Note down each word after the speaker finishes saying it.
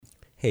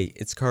Hey,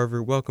 it's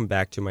Carver. Welcome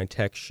back to my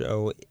tech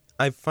show.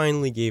 I've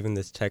finally given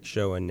this tech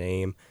show a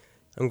name.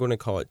 I'm going to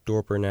call it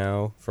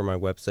DorperNOW for my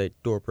website,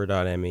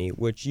 dorper.me,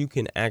 which you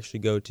can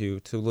actually go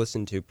to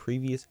listen to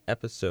previous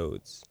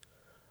episodes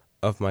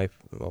of my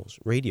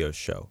radio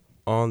show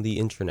on the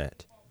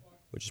internet,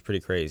 which is pretty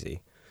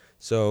crazy.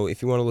 So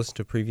if you want to listen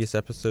to previous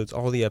episodes,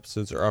 all the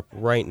episodes are up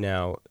right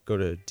now. Go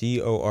to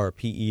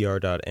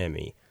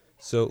dorper.me.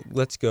 So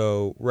let's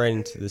go right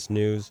into this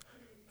news.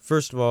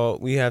 First of all,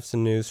 we have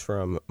some news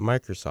from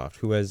Microsoft,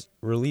 who is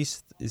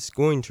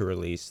going to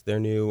release their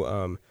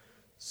new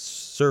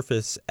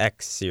Surface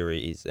X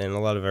series and a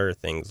lot of other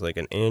things, like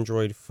an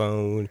Android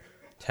phone,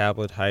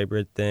 tablet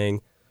hybrid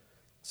thing,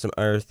 some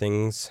other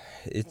things.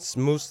 It's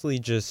mostly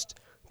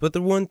but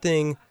the one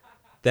thing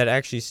that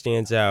actually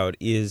stands out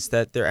is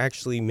that they're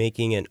actually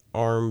making an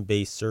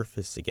ARM-based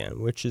Surface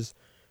again, which is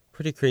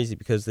pretty crazy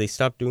because they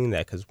stopped doing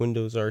that because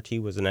Windows RT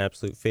was an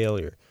absolute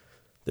failure.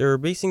 They're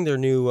basing their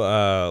new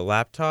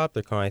laptop.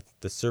 They're calling it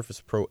the Surface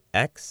Pro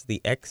X.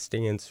 The X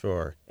stands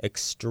for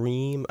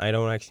Extreme. I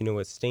don't actually know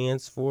what it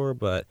stands for,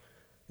 but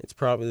it's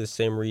probably the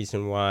same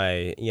reason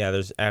why. Yeah,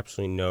 there's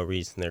absolutely no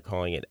reason they're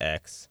calling it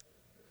X.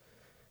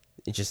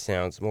 It just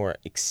sounds more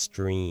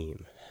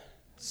extreme.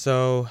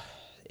 So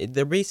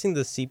they're basing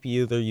the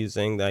CPU they're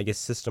using, I guess,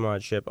 system on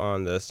chip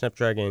on the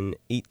Snapdragon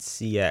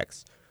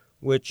 8CX,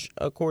 which,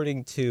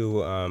 according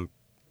to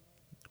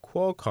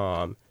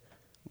Qualcomm,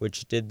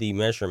 which did the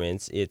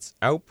measurements, it's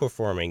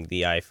outperforming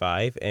the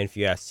i5, and if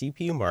you ask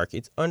CPU Mark,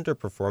 it's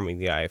underperforming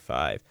the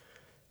i5.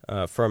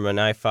 From an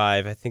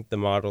i5, I think the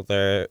model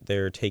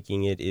they're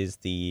taking it is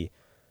the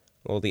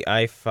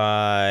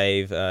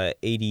i5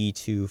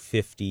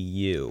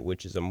 8250U,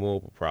 which is a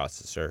mobile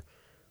processor,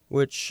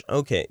 which,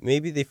 okay,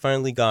 maybe they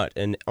finally got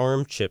an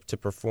ARM chip to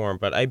perform,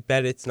 but I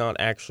bet it's not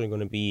actually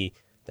going to be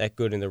that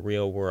good in the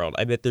real world.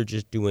 I bet they're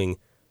just doing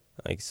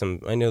I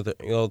know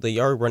that they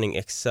are running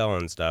Excel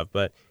and stuff,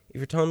 but if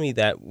you're telling me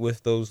that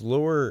with those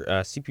lower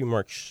CPU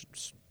Mark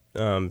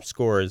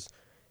scores,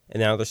 and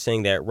now they're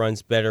saying that it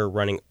runs better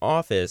running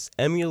Office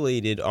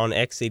emulated on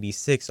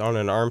x86 on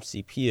an ARM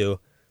CPU,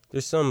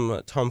 there's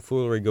some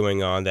tomfoolery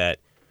going on that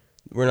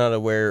we're not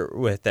aware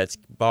with that's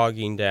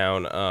bogging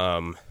down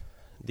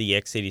the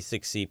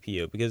x86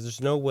 CPU, because there's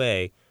no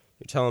way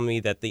you're telling me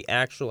that the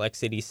actual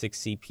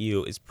x86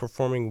 CPU is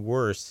performing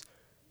worse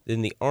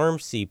than the ARM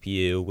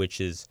CPU,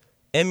 which is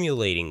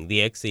emulating the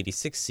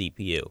x86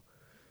 CPU,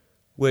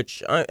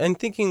 which I'm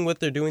thinking what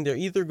they're doing, they're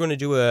either going to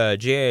do a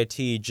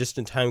JIT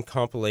just-in-time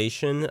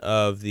compilation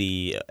of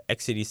the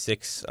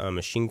x86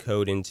 machine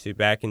code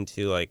back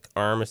into like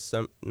ARM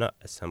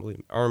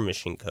ARM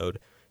machine code,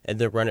 and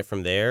then run it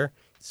from there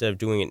instead of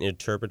doing an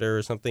interpreter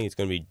or something. It's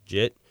going to be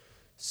JIT.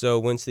 So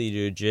once they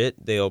do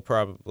JIT, they'll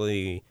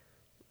probably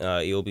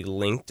it'll be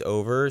linked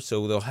over,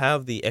 so they'll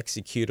have the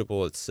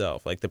executable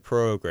itself, like the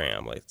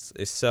program, like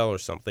Excel or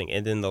something,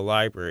 and then the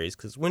libraries,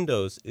 because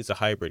Windows is a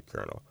hybrid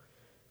kernel,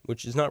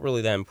 which is not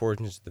really that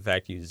important to the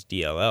fact you use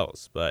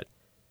DLLs, but,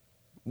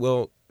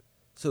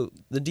 so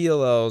the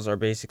DLLs are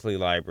basically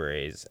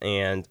libraries,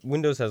 and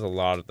Windows has a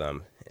lot of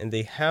them, and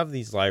they have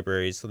these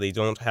libraries so they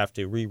don't have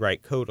to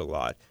rewrite code a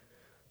lot.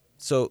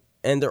 So,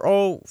 and they're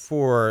all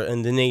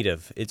and the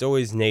native. It's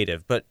always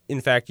native, but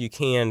in fact, you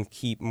can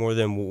keep more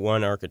than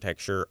one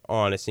architecture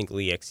on a single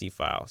exe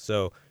file.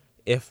 So,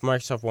 if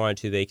Microsoft wanted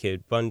to, they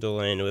could bundle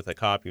in with a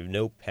copy of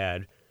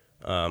Notepad,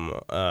 an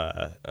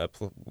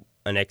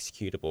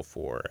executable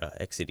for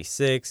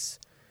x86,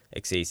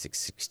 x86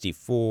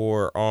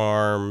 64,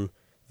 ARM,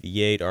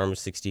 V8,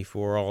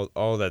 ARM64,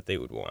 all that they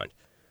would want.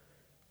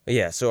 But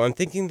yeah, so I'm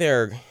thinking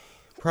they're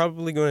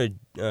probably going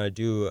to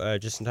do a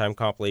just-in-time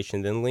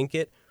compilation, then link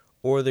it,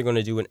 or they're going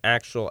to do an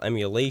actual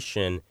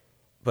emulation,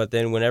 but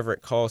then whenever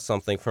it calls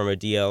something from a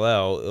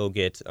DLL, it'll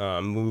get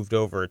moved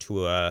over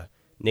to a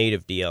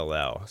native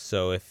DLL.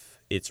 So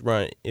if it's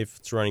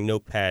running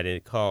Notepad and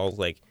it calls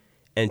like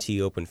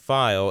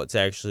NTOpenFile, it's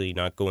actually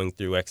not going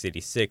through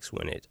x86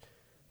 when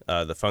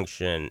the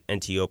function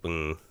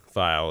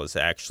NTOpenFile is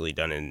actually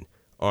done in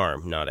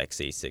ARM, not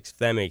x86. If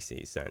that makes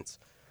any sense,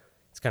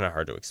 it's kind of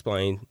hard to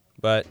explain,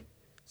 but.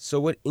 So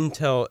what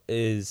Intel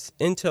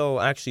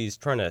actually is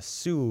trying to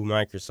sue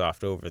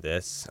Microsoft over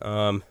this,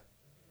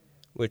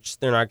 which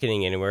they're not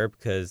getting anywhere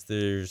because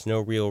there's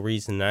no real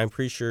reason. I'm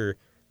pretty sure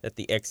that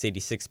the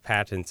x86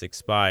 patents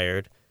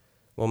expired.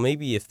 Well,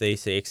 maybe if they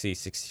say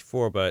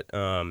x86-64, but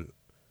I'm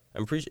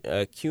pretty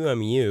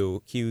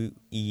QEMU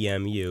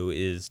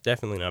is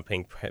definitely not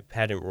paying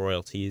patent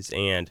royalties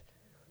and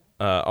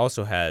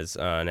also has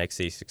an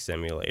x86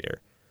 emulator.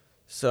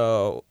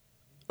 So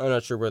I'm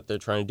not sure what they're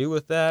trying to do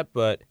with that,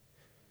 but.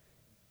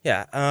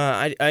 Yeah,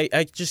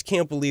 I just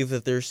can't believe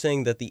that they're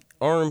saying that the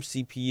ARM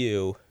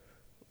CPU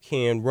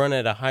can run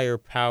at a higher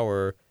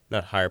power,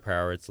 not higher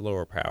power, it's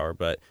lower power,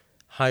 but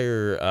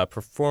higher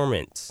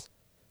performance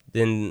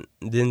than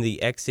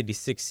the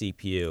x86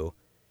 CPU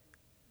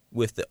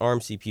with the ARM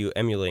CPU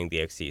emulating the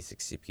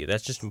x86 CPU.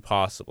 That's just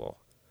impossible.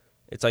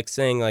 It's like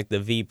saying like the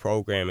V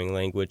programming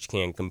language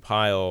can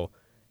compile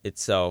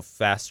itself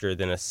faster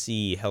than a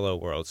C hello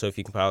world. So if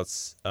you compile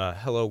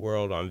hello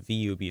world on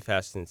V, it would be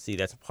faster than C.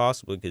 That's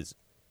impossible because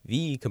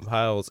V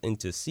compiles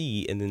into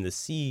C, and then the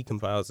C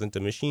compiles into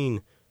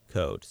machine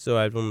code. So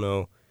I don't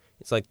know.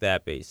 It's like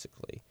that,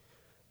 basically.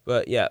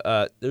 But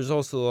yeah, there's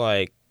also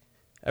like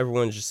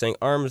everyone's just saying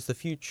ARM is the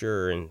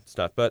future and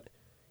stuff. But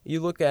you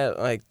look at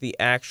like the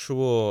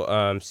actual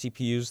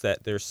CPUs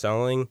that they're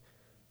selling,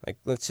 like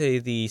let's say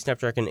the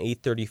Snapdragon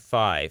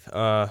 835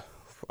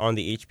 on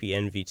the HP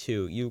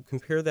NV2. You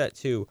compare that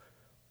to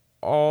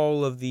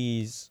all of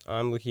these.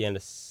 I'm looking at a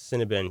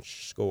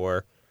Cinebench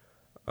score.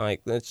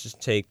 Like let's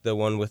just take the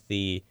one with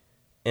the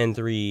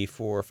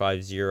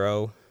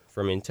N3450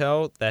 from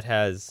Intel that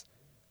has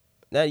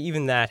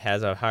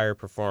a higher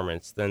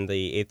performance than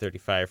the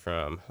 835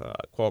 from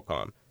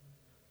Qualcomm.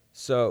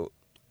 So,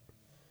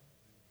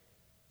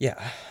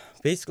 yeah,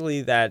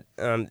 basically that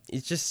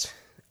it's just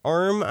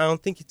ARM. I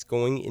don't think it's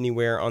going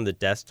anywhere on the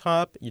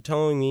desktop. You're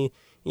telling me,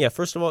 yeah,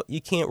 first of all,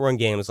 you can't run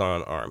games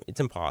on ARM.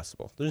 It's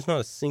impossible. There's not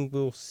a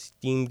single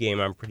Steam game,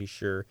 I'm pretty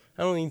sure.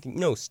 I don't even think,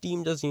 no,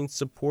 Steam doesn't even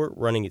support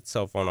running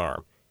itself on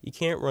ARM. You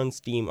can't run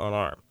Steam on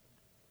ARM.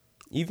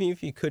 Even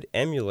if you could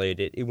emulate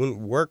it, it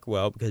wouldn't work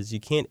well because you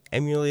can't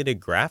emulate a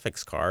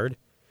graphics card.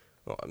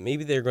 Well,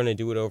 maybe they're going to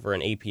do it over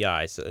an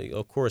API. So,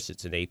 of course,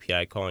 it's an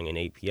API calling an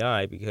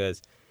API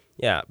because,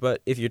 yeah.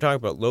 But if you're talking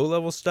about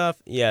low-level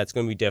stuff, yeah, it's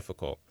going to be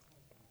difficult.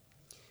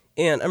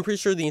 And I'm pretty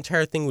sure the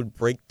entire thing would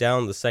break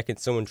down the second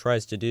someone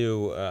tries to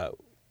do,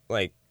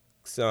 like,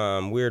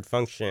 some weird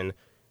function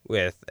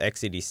with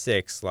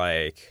x86,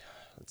 like,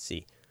 let's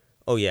see.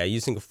 Oh, yeah,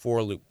 using a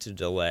for loop to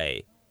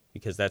delay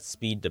because that's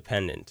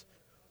speed-dependent.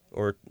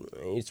 Or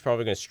it's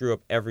probably going to screw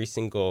up every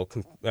single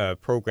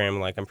program.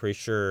 Like I'm pretty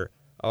sure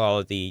a lot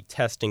of the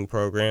testing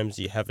programs,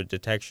 you have a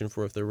detection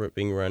for if they're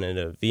being run in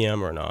a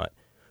VM or not.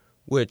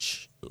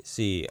 Which,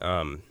 see,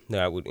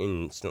 that would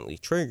instantly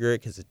trigger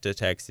it because it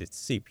detects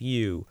its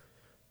CPU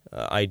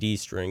ID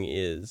string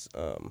is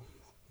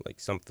like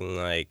something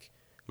like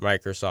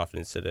Microsoft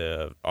instead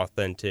of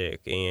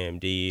authentic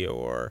AMD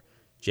or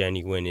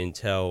genuine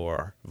Intel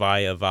or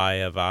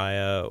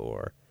VIA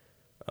or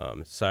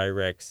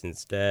Cyrex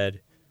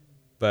instead.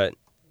 But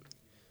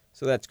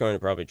so that's going to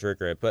probably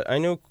trigger it. But I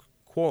know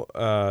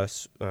not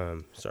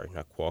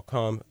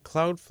Qualcomm,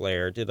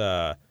 Cloudflare did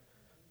a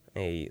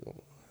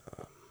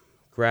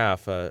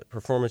graph, a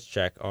performance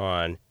check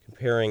on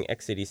comparing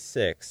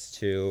x86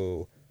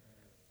 to,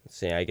 let's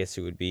say, I guess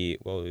it would be,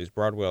 well, it was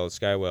Broadwell and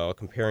Skywell,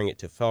 comparing it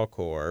to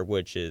Falcor,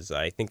 which is,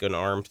 I think, an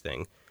ARM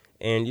thing.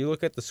 And you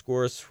look at the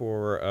scores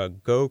for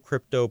Go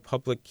Crypto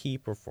public key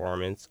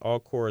performance, all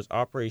cores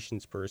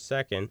operations per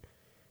second,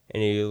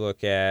 and you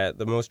look at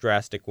the most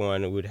drastic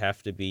one, it would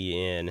have to be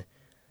in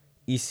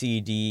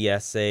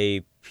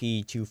ECDSA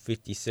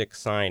P256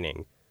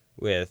 signing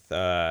with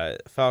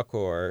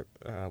Falcor,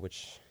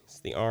 which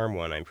is the ARM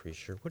one, I'm pretty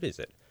sure. What is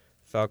it?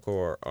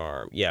 Falcor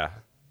ARM. Yeah.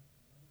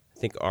 I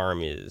think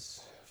ARM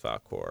is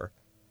Falcor.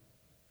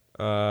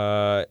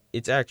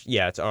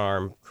 It's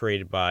ARM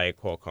created by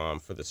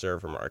Qualcomm for the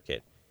server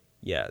market.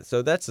 Yeah,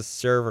 so that's a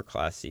server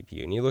class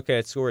CPU. And you look at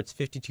its score, it's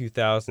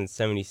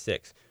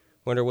 52,076.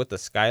 Wonder what the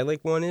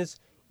Skylake one is?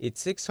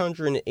 It's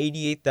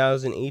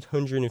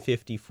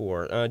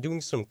 688,854.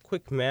 Doing some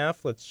quick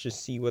math, let's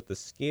just see what the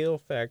scale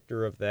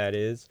factor of that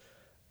is.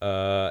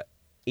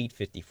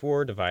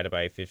 854 divided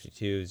by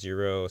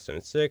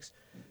 52,076.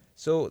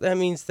 So that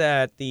means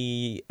that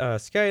the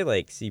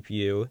Skylake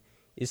CPU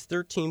is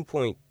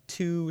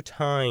 13.2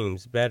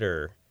 times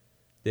better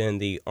than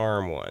the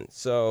ARM one.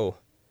 So,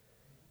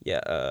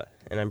 yeah,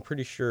 and I'm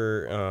pretty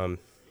sure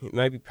it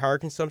might be power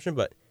consumption,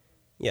 but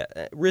yeah,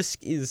 RISC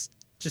is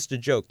just a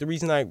joke. The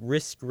reason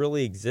RISC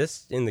really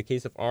exists in the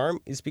case of ARM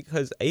is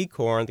because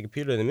Acorn, the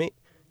computer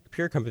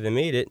company that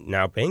made it,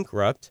 now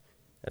bankrupt.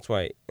 That's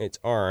why it's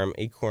ARM,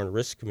 Acorn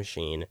RISC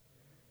Machine.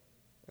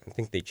 I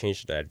think they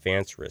changed it to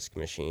Advanced RISC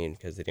Machine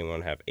because they didn't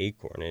want to have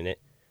Acorn in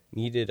it.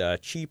 Needed a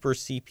cheaper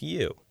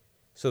CPU.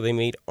 So they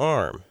made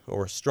ARM,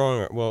 or Strong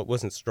Arm. Well, it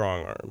wasn't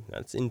Strong Arm.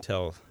 That's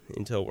Intel.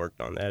 Intel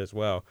worked on that as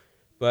well.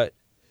 But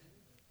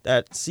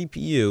that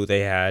CPU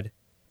they had,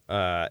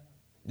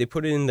 they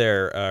put it in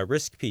their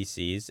RISC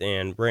PCs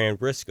and ran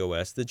RISC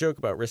OS. The joke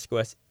about RISC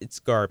OS, it's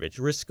garbage.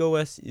 RISC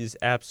OS is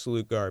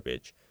absolute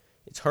garbage.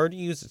 It's hard to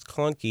use. It's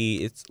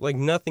clunky. It's like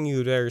nothing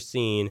you've ever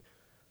seen.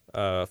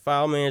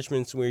 File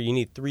management's where you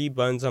need 3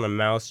 buttons on a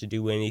mouse to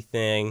do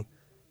anything.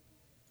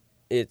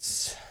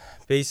 It's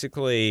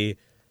basically,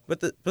 but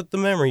the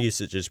memory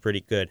usage is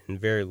pretty good and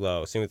very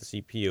low. Same with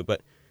the CPU.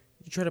 But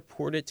you try to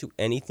port it to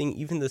anything,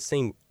 even the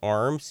same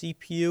ARM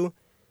CPU,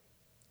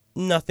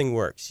 nothing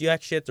works. You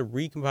actually have to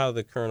recompile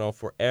the kernel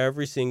for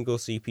every single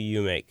CPU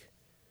you make.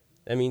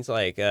 That means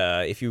like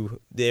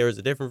there's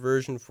a different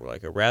version for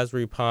like a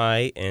Raspberry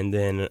Pi and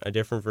then a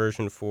different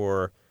version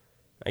for,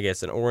 I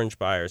guess, an Orange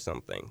Pi or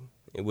something,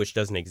 which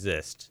doesn't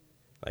exist.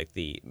 Like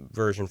the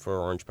version for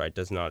Orange Pi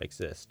does not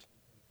exist.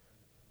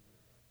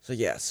 So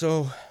yeah,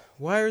 so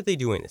why are they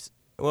doing this?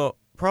 Well,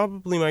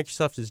 probably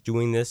Microsoft is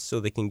doing this so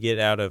they can get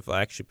out of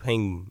actually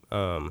paying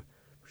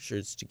pretty sure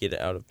it's to get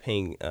out of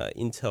paying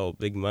Intel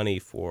big money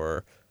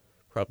for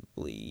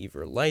probably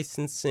either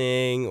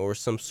licensing or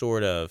some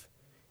sort of,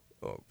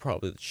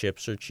 probably the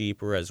chips are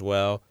cheaper as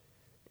well.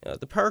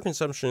 The power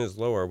consumption is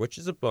lower, which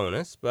is a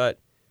bonus, but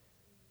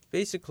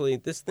basically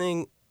these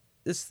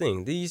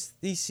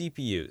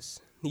CPUs,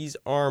 these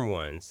ARM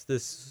ones,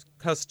 this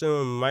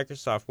custom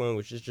Microsoft one,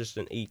 which is just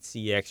an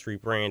 8CX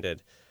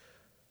rebranded,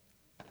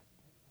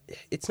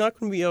 it's not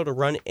going to be able to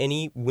run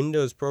any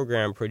Windows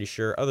program, I'm pretty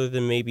sure, other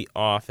than maybe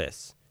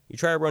Office. You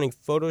try running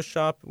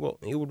Photoshop, well,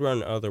 it would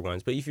run other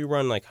ones, but if you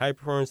run like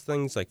high-performance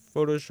things like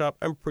Photoshop,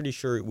 I'm pretty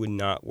sure it would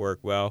not work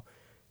well.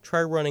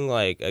 Try running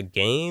like a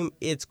game,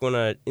 it's going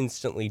to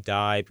instantly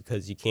die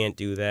because you can't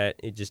do that.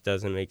 It just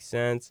doesn't make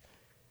sense.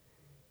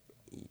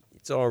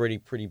 It's already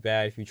pretty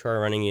bad if you try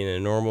running in a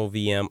normal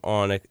VM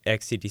on an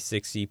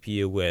x86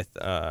 CPU with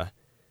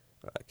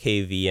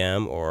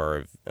KVM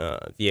or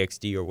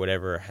VXD or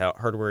whatever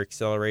hardware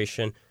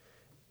acceleration.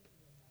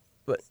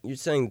 But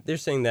they're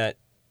saying that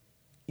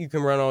you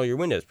can run all your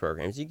Windows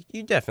programs.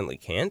 You definitely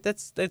can't.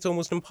 That's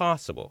almost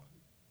impossible.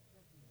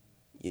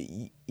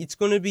 It's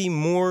going to be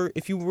more,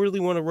 if you really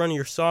want to run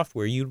your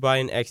software, you'd buy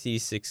an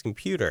x86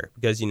 computer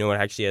because it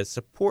actually has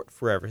support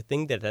for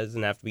everything that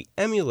doesn't have to be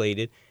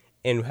emulated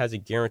and has a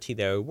guarantee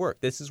that it would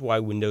work. This is why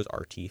Windows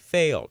RT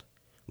failed.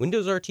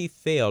 Windows RT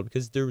failed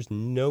because there was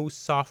no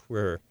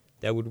software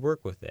that would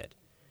work with it.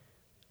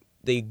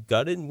 They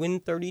gutted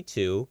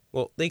Win32.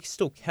 Well, they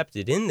still kept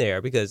it in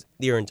there because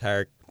their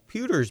entire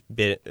computer's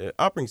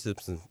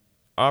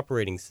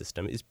operating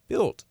system is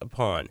built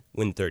upon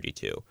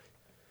Win32.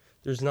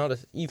 There's not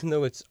even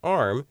though it's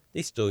ARM,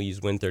 they still use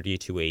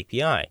Win32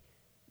 API.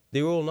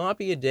 There will not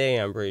be a day,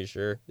 I'm pretty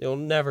sure, there will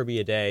never be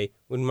a day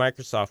when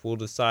Microsoft will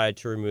decide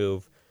to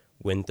remove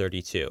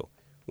Win32.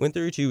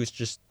 Win32 is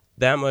just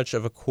that much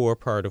of a core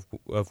part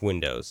of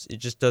Windows. It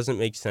just doesn't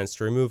make sense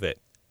to remove it.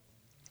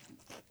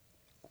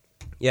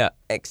 Yeah,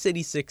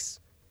 x86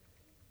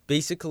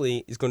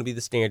 basically is going to be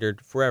the standard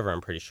forever,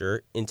 I'm pretty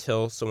sure,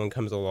 until someone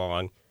comes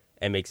along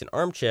and makes an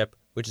ARM chip,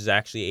 which is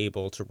actually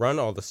able to run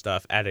all the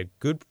stuff at a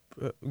good...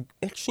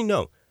 actually,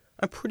 no.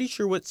 I'm pretty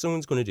sure what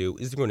someone's going to do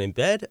is they're going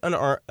to embed an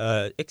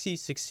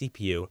x86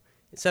 CPU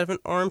instead of an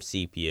ARM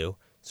CPU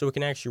so it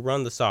can actually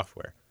run the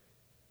software.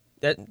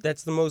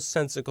 That's the most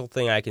sensible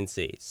thing I can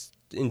see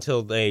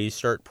until they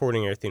start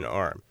porting everything to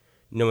ARM.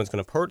 No one's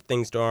going to port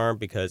things to ARM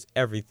because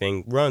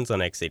everything runs on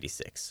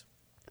x86.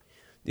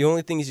 The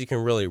only things you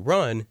can really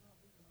run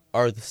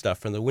are the stuff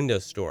from the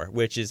Windows Store,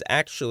 which is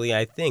actually,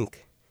 I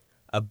think,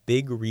 a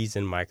big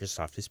reason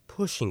Microsoft is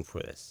pushing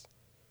for this.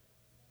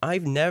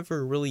 I've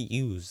never really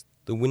used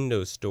the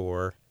Windows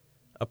Store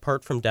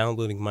apart from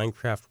downloading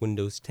Minecraft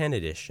Windows 10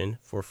 Edition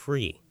for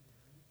free.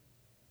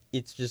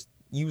 It's just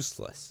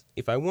useless.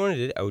 If I wanted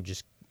it, I would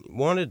just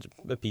wanted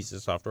a piece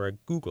of software,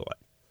 I'd Google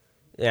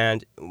it.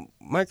 And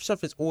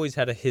Microsoft has always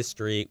had a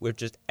history with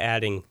just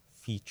adding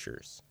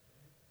features.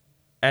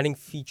 Adding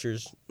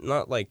features,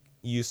 not like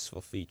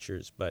useful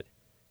features, but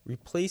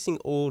replacing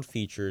old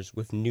features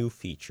with new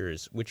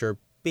features, which are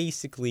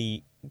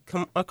basically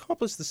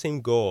accomplish the same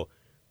goal,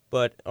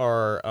 but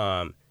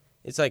are,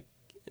 it's like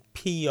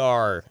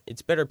PR,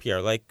 it's better PR.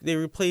 Like, they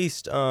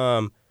replaced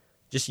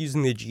just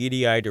using the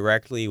GDI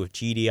directly with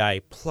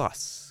GDI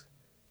plus,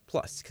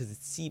 because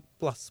it's C++.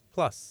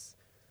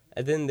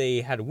 And then they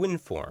had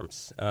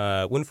WinForms,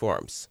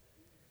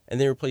 and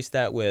they replaced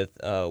that with,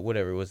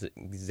 whatever, was it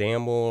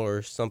XAML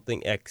or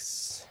something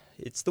X?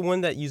 It's the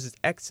one that uses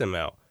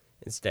XML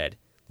instead.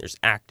 There's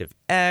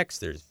ActiveX,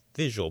 there's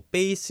Visual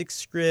Basic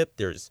Script,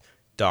 there's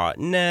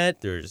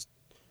 .NET, there's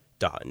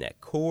 .NET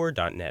Core,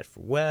 .NET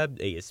for Web,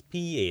 ASP,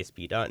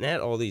 ASP.NET,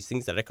 all these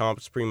things that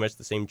accomplish pretty much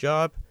the same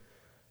job.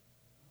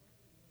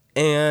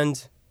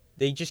 And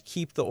they just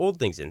keep the old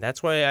things in.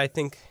 That's why I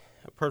think,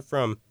 apart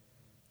from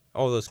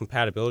all those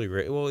compatibility,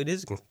 well, it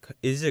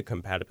is a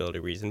compatibility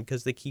reason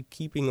because they keep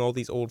keeping all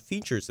these old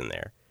features in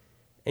there.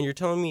 And you're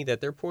telling me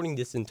that they're porting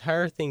this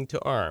entire thing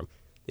to ARM.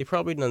 They've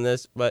probably done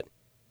this, but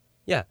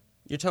yeah,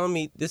 you're telling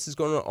me this is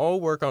going to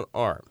all work on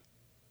ARM.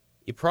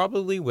 It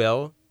probably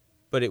will,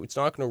 but it's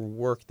not going to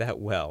work that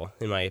well,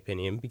 in my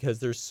opinion, because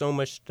there's so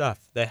much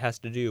stuff that has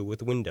to do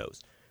with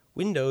Windows.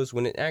 Windows,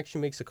 when it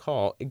actually makes a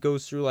call, it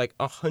goes through like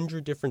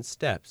 100 different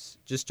steps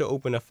just to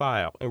open a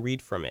file and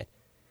read from it.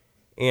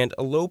 And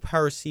a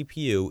low-power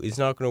CPU is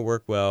not going to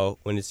work well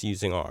when it's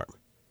using ARM.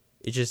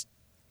 It just,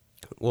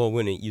 well,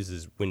 when it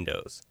uses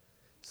Windows.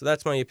 So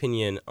that's my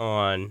opinion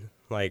on,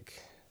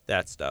 like,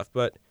 that stuff.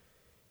 But,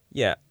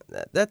 yeah,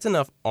 that's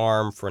enough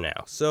ARM for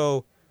now.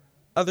 So,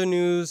 other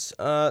news,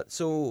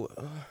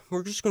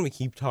 we're just going to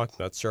keep talking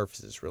about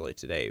Surfaces, really,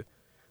 today.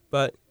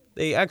 But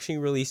they actually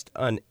released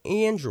an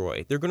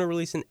Android. They're going to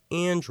release an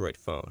Android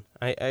phone.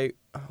 Let's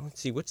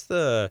see, what's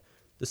the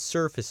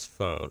Surface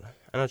phone?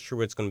 I'm not sure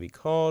what it's going to be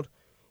called.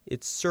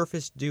 It's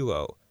Surface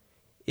Duo.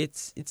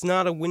 It's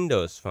not a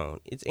Windows phone.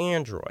 It's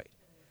Android.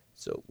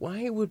 So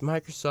why would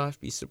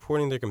Microsoft be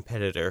supporting their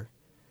competitor?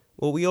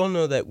 Well, we all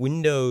know that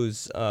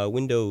Windows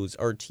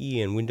RT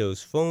and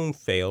Windows Phone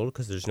failed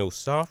because there's no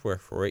software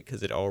for it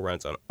because it all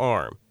runs on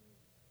ARM.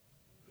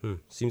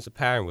 Seems a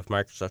pattern with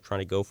Microsoft trying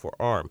to go for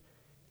ARM.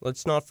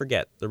 Let's not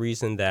forget the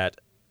reason that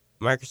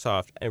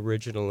Microsoft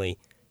originally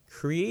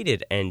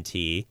created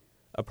NT,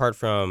 apart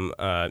from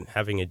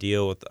having a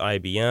deal with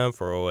IBM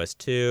for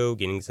OS2,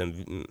 getting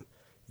some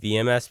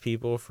VMS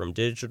people from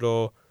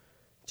Digital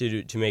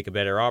to make a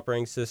better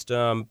operating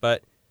system.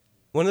 But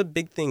one of the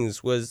big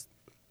things was,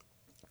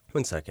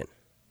 one second.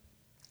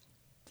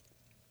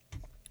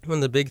 One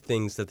of the big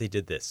things that they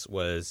did this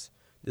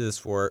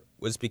for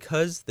was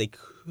because they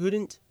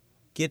couldn't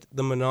get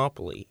the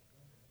monopoly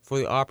for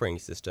the operating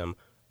system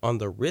on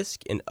the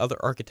RISC and other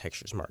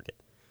architectures market.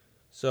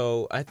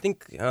 So I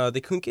think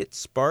they couldn't get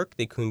Spark,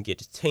 they couldn't get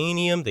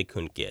Titanium, they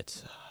couldn't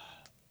get,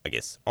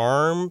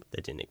 ARM,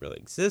 that didn't really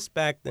exist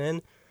back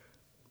then.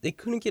 They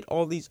couldn't get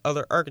all these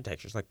other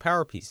architectures like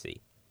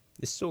PowerPC.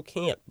 They still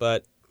can't,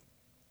 but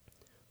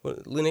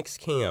Linux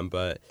can,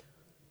 but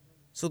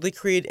so they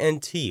create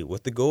NT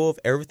with the goal of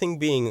everything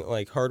being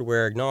like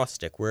hardware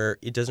agnostic, where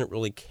it doesn't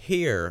really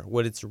care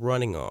what it's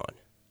running on.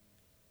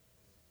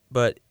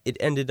 But it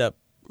ended up,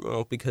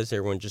 because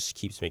everyone just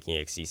keeps making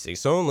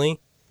x86 only,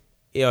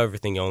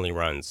 everything only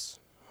runs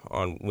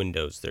on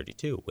Windows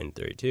 32,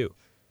 Win32.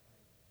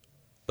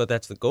 But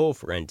that's the goal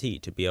for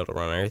NT, to be able to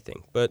run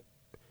everything. But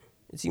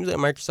it seems like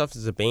Microsoft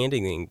is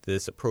abandoning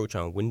this approach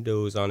on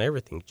Windows on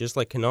everything, just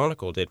like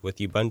Canonical did with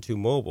Ubuntu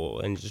Mobile,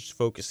 and just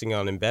focusing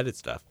on embedded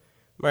stuff.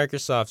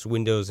 Microsoft's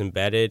Windows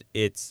Embedded,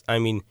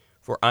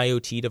 for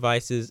IoT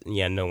devices,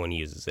 no one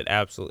uses it.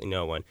 Absolutely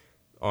no one.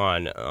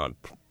 On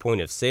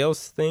point of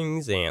sales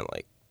things and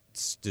like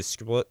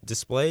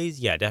displays,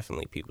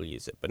 definitely people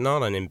use it, but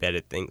not on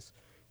embedded things.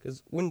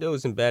 Because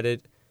Windows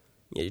Embedded,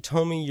 you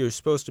tell me you're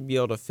supposed to be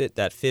able to fit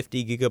that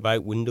 50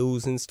 gigabyte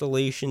Windows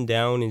installation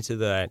down into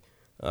that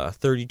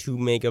 32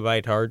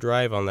 megabyte hard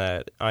drive on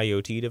that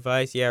IoT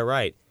device? Yeah,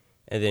 right.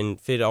 And then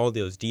fit all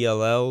those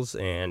DLLs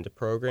and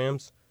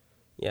programs?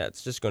 Yeah,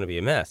 it's just going to be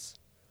a mess.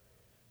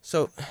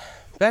 So,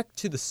 back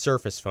to the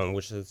Surface phone,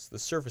 which is the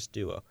Surface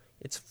Duo.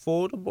 It's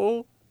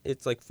foldable.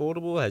 It's like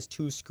foldable, has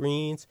two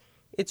screens.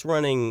 It's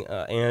running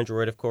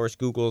Android, of course,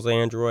 Google's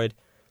Android,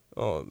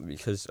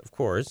 because, of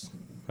course,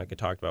 like I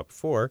talked about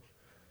before.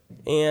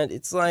 And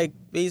it's like,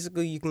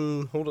 basically, you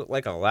can hold it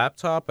like a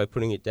laptop by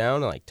putting it down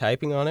and like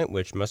typing on it,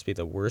 which must be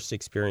the worst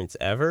experience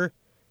ever,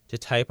 to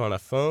type on a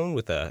phone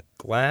with a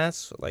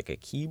glass, like a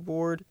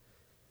keyboard.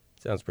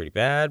 Sounds pretty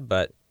bad,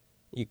 but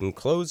you can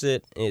close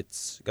it.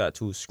 It's got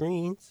two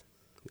screens.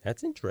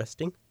 That's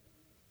interesting.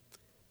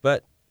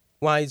 But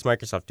why is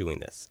Microsoft doing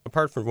this?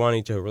 Apart from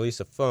wanting to release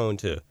a phone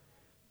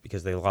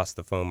because they lost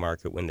the phone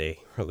market when they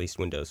released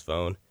Windows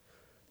Phone,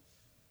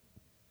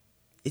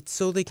 it's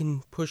so they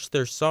can push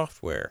their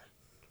software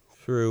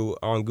through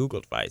on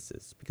Google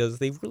devices, because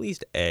they've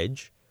released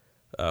Edge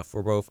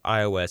for both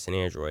iOS and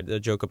Android. The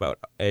joke about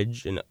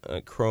Edge and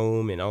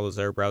Chrome and all those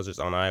other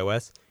browsers on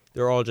iOS,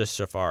 they're all just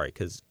Safari,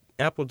 because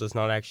Apple does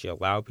not actually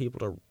allow people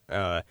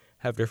to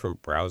have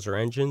different browser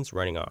engines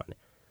running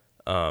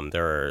on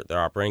their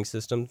operating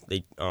system.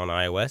 On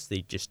iOS,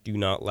 they just do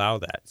not allow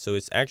that. So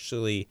it's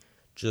actually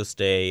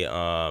just a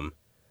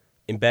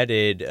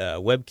embedded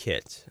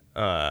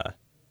WebKit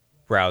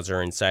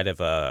browser inside of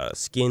a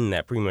skin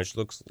that pretty much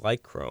looks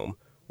like Chrome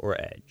or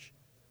Edge.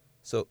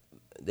 So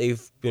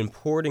they've been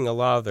porting a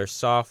lot of their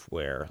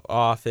software,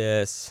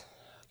 Office,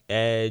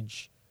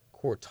 Edge,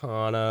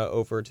 Cortana,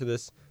 over to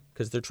this,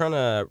 because they're trying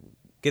to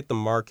get the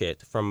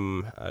market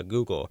from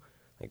Google,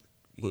 like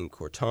using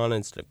Cortana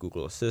instead of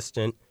Google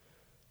Assistant,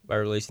 by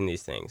releasing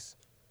these things.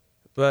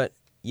 But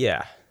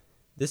yeah,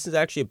 this is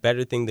actually a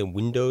better thing than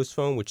Windows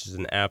Phone, which is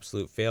an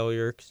absolute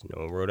failure because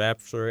no one wrote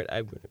apps for it.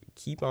 I'm going to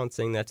keep on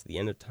saying that to the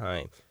end of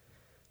time.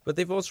 But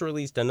they've also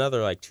released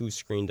another like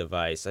two-screen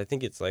device. I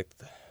think it's like,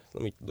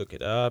 let me look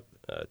it up,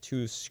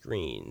 two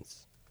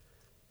screens.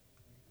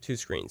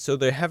 So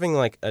they're having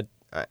like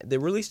they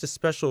released a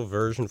special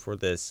version for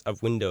this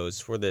of Windows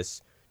for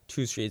this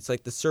two-screen. It's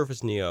like the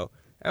Surface Neo.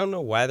 I don't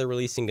know why they're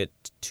releasing a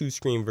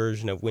two-screen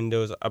version of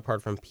Windows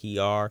apart from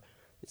PR.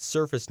 It's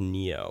Surface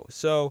Neo.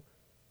 So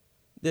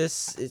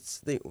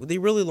they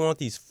really want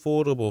these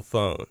foldable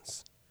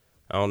phones.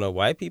 I don't know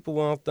why people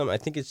want them. I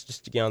think it's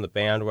just to get on the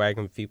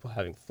bandwagon of people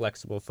having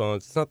flexible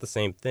phones. It's not the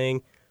same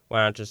thing.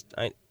 Why not just...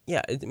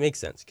 it makes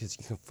sense because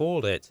you can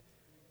fold it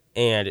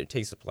and it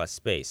takes up less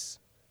space.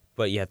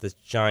 But you have this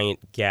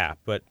giant gap,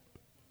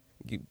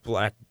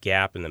 black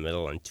gap in the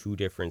middle and two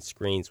different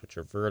screens which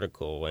are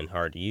vertical and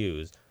hard to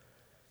use.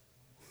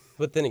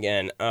 But then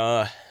again,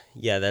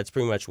 that's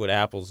pretty much what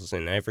Apple's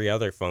and every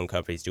other phone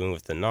company is doing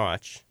with the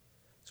notch.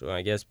 So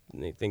I guess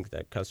they think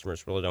that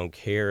customers really don't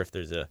care if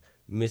there's a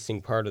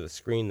missing part of the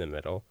screen in the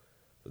middle.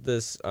 But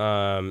this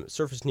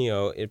Surface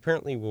Neo, it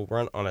apparently will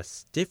run on a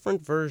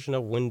different version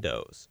of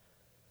Windows,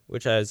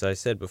 which, as I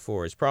said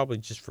before, is probably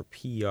just for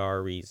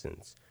PR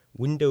reasons.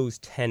 Windows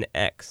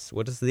 10X.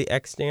 What does the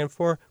X stand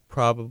for?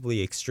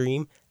 Probably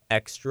Extreme,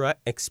 Extra,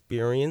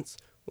 Experience.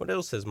 What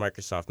else has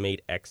Microsoft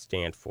made X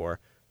stand for?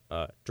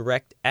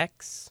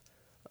 DirectX.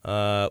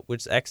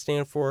 Which X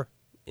stand for?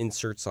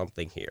 Insert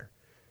something here.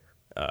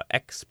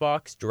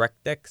 Xbox,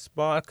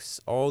 DirectX,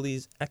 all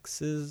these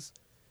X's.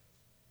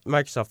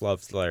 Microsoft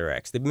loves the letter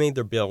X. They've made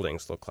their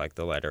buildings look like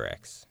the letter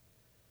X.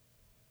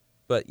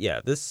 But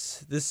yeah,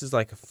 this is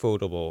like a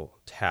foldable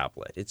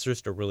tablet. It's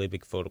just a really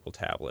big foldable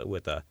tablet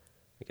with an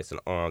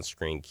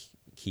on-screen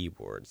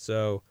keyboard.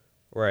 So,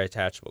 or an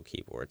attachable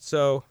keyboard.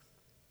 So,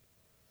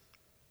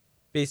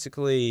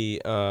 basically,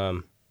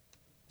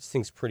 this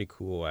thing's pretty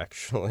cool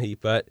actually,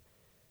 but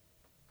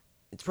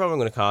it's probably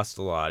going to cost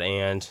a lot.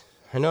 And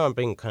I know I'm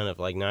being kind of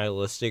like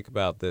nihilistic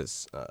about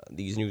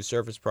these new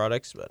Surface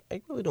products, but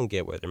I really don't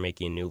get why they're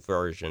making a new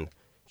version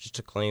just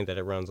to claim that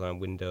it runs on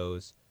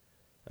Windows,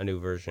 a new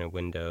version of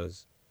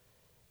Windows.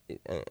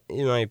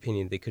 In my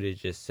opinion, they could have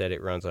just said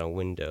it runs on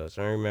Windows.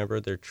 I remember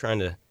they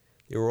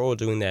were all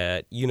doing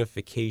that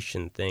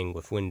unification thing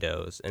with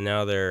Windows, and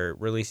now they're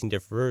releasing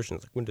different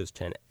versions like Windows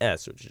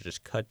 10S, which is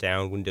just cut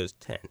down Windows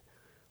 10,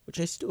 which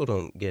I still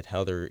don't get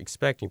how they're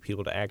expecting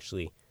people to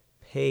actually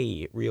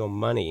pay real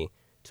money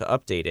to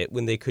update it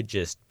when they could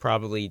just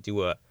probably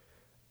do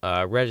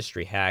a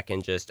registry hack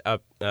and just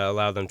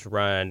allow them to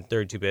run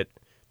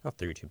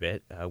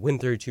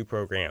Win32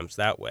 programs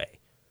that way,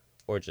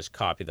 or just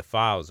copy the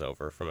files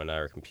over from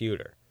another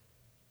computer.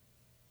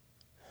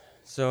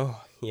 So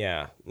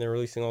yeah, they're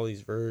releasing all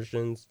these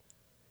versions.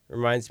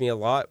 Reminds me a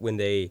lot when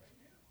they're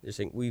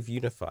saying we've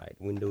unified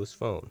Windows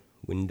Phone,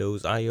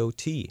 Windows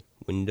IoT,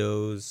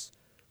 Windows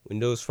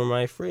for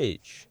my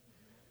fridge,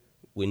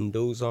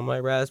 Windows on my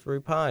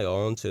Raspberry Pi,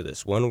 all into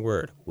this one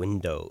word,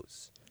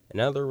 Windows. And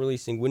now they're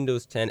releasing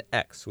Windows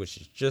 10X, which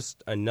is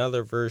just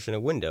another version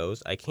of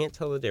Windows. I can't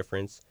tell the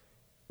difference,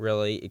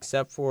 really,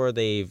 except for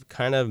they've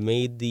kind of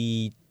made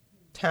the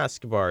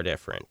taskbar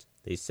different.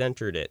 They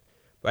centered it.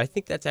 But I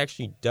think that's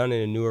actually done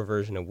in a newer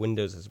version of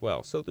Windows as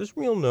well. So there's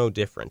no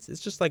difference.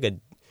 It's just like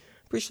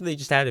pretty sure they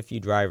just added a few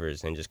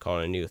drivers and just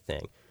called it a new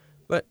thing.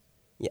 But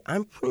yeah,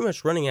 I'm pretty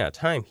much running out of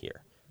time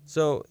here.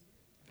 So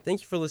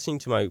thank you for listening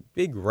to my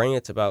big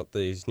rant about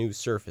these new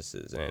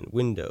Surfaces and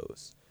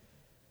Windows.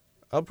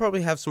 I'll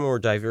probably have some more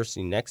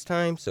diversity next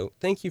time, so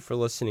thank you for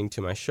listening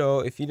to my show.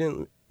 If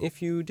you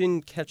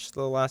didn't catch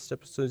the last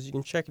episodes, you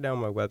can check it out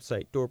on my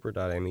website,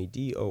 dorper.me,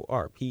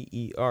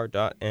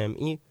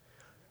 dorper.me,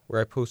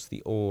 where I post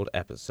the old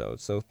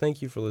episodes. So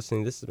thank you for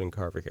listening. This has been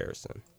Carver Harrison.